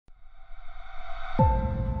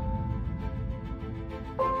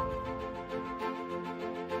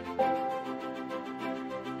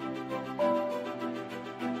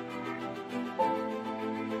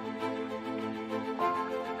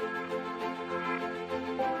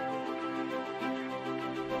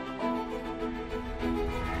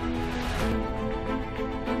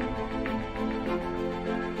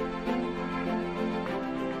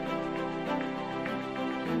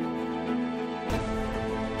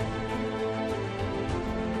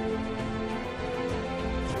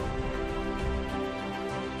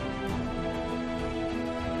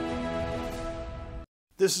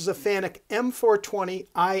This is a Fanuc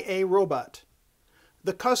M420iA Robot.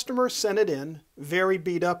 The customer sent it in very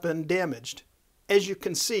beat up and damaged. As you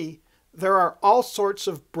can see, there are all sorts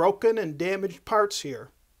of broken and damaged parts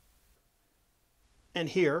here. And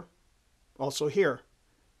here, also here.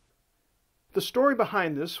 The story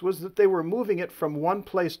behind this was that they were moving it from one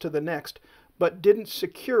place to the next, but didn't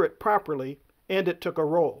secure it properly, and it took a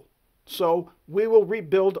roll. So we will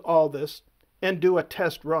rebuild all this and do a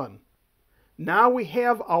test run. Now we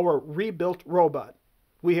have our rebuilt robot.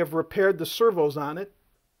 We have repaired the servos on it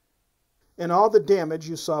and all the damage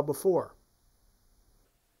you saw before.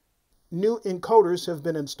 New encoders have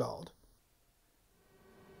been installed.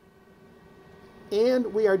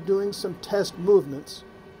 And we are doing some test movements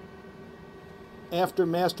after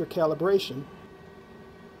master calibration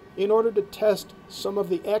in order to test some of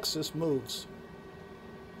the axis moves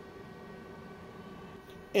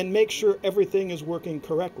and make sure everything is working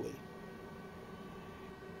correctly.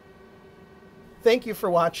 Thank you for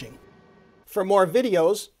watching. For more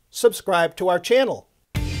videos, subscribe to our channel.